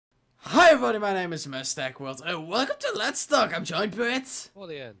everybody, my name is Mustang World, and welcome to Let's Talk. I'm joined by it. Or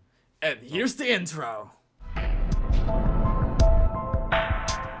the end. And here's the intro.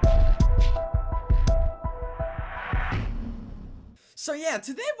 So yeah,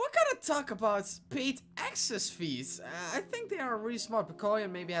 today we're gonna talk about paid access fees. I think they are really smart.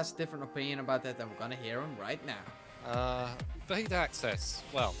 Pecoleum maybe has a different opinion about that, and we're gonna hear him right now. Paid access,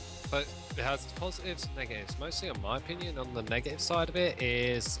 well, but it has its positives and negatives. Mostly, in my opinion, on the negative side of it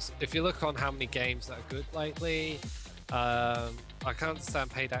is, if you look on how many games that are good lately, I can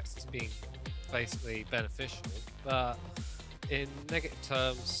understand paid access being basically beneficial, but in negative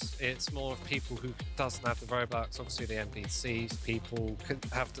terms, it's more of people who doesn't have the Roblox. Obviously, the NPCs, people can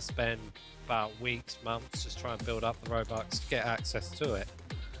have to spend about weeks, months just trying to build up the Roblox to get access to it.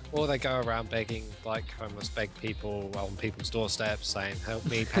 Or they go around begging, like homeless beg people on people's doorsteps saying, help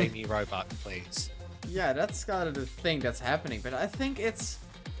me, pay me Robux, please. Yeah, that's kind of the thing that's happening, but I think it's,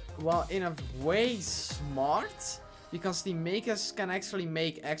 well, in a way smart, because the makers can actually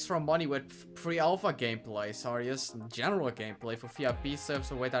make extra money with pre-alpha gameplays or just general gameplay for VIP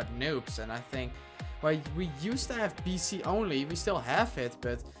servers without noobs. And I think, well, we used to have PC only, we still have it,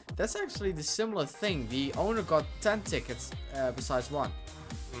 but that's actually the similar thing. The owner got 10 tickets besides one.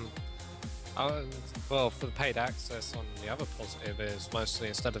 Well, for the paid access, on the other positive is mostly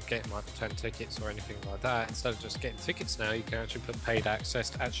instead of getting like 10 tickets or anything like that, instead of just getting tickets now, you can actually put paid access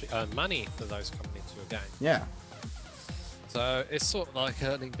to actually earn money for those coming into your game. Yeah. So it's sort of like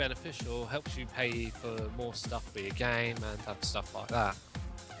earning beneficial, helps you pay for more stuff for your game and other stuff like that.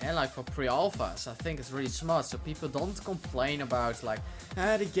 And like for pre-alphas, I think it's really smart, so people don't complain about like,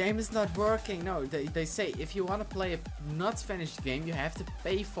 the game is not working. No, they say if you want to play a not finished game, you have to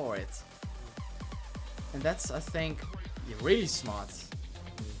pay for it. And that's, I think, really smart.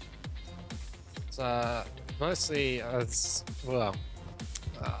 So mostly, it's, well,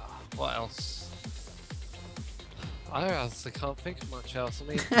 what else? I honestly can't think of much else. I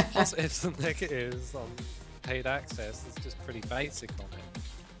mean, positives and negatives on paid access is just pretty basic on it.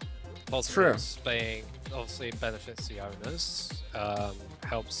 Positives being, obviously, it benefits the owners,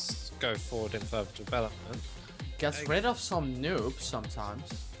 helps go forward in further development. Gets rid of some noobs sometimes.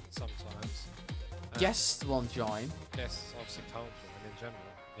 Sometimes. Guests won't join. Guests obviously can't join in general.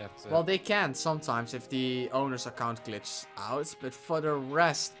 You have to... Well, they can sometimes if the owner's account glitches out, but for the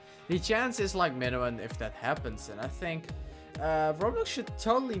rest, the chance is like minimum if that happens. And I think Roblox should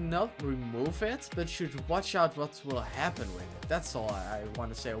totally not remove it, but should watch out what will happen with it. That's all I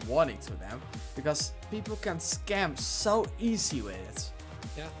want to say, a warning to them, because people can scam so easy with it.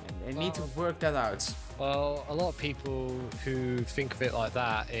 Yeah. And they need to work that out. Well, a lot of people who think of it like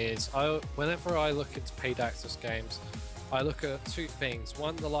that is, whenever I look into paid access games, I look at two things.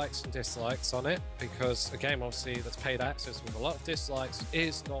 One, the likes and dislikes on it, because a game obviously that's paid access with a lot of dislikes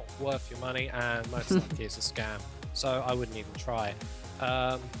is not worth your money and most likely it's a scam. So I wouldn't even try it.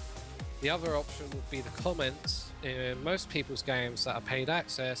 The other option would be the comments. In most people's games that are paid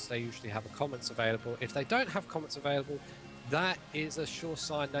access, they usually have comments available. If they don't have comments available, that is a sure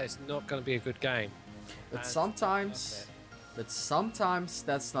sign that it's not going to be a good game. But sometimes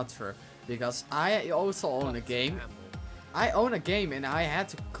that's not true, because I also own a game. I own a game and I had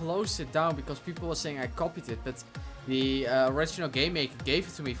to close it down because people were saying I copied it, but the original game maker gave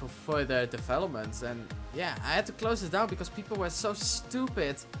it to me for further development, and yeah, I had to close it down because people were so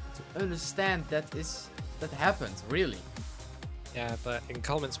stupid to understand that happened, really. Yeah, but in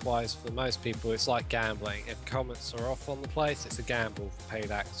comments wise, for most people, it's like gambling. If comments are off on the place, it's a gamble for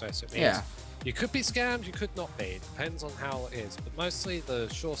paid access. It means you could be scammed, you could not be. It depends on how it is. But mostly the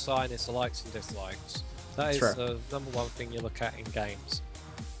sure sign is the likes and dislikes. That is the number one thing you look at in games.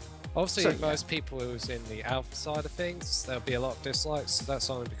 Obviously, most people who's in the alpha side of things, there'll be a lot of dislikes. That's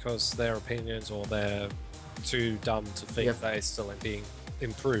only because their opinions or they're too dumb to think that it's still being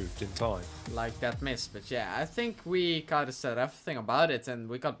improved in time. Like that miss, but yeah, I think we kind of said everything about it, and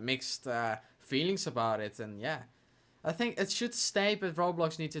we got mixed feelings about it, and yeah, I think it should stay, but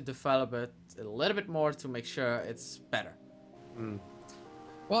Roblox needs to develop it a little bit more to make sure it's better.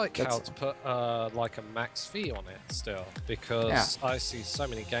 Well, it counts to put like a max fee on it still, because I see so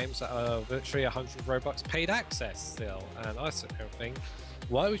many games that are literally 100 Robux paid access still, and I sit there and think,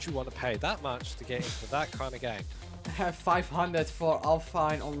 why would you want to pay that much to get into that kind of game? 500 for Alpha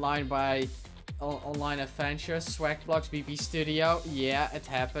and online by Online Adventures, Swagblocks, BB Studio. Yeah, it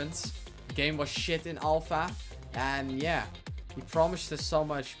happens. The game was shit in Alpha, and yeah, he promised us so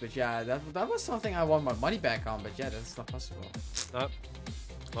much, but yeah, that was something I want my money back on, but yeah, that's not possible. Nope.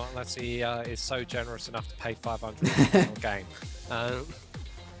 Not unless he is so generous enough to pay 500 for a game.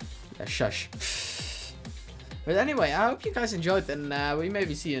 Yeah, shush. But anyway, I hope you guys enjoyed, and we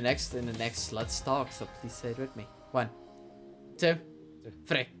maybe see you in the next Let's Talk. So please say it with me. 1, 2,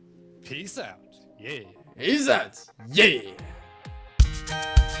 3. Peace out. Yeah. Peace out. Yeah.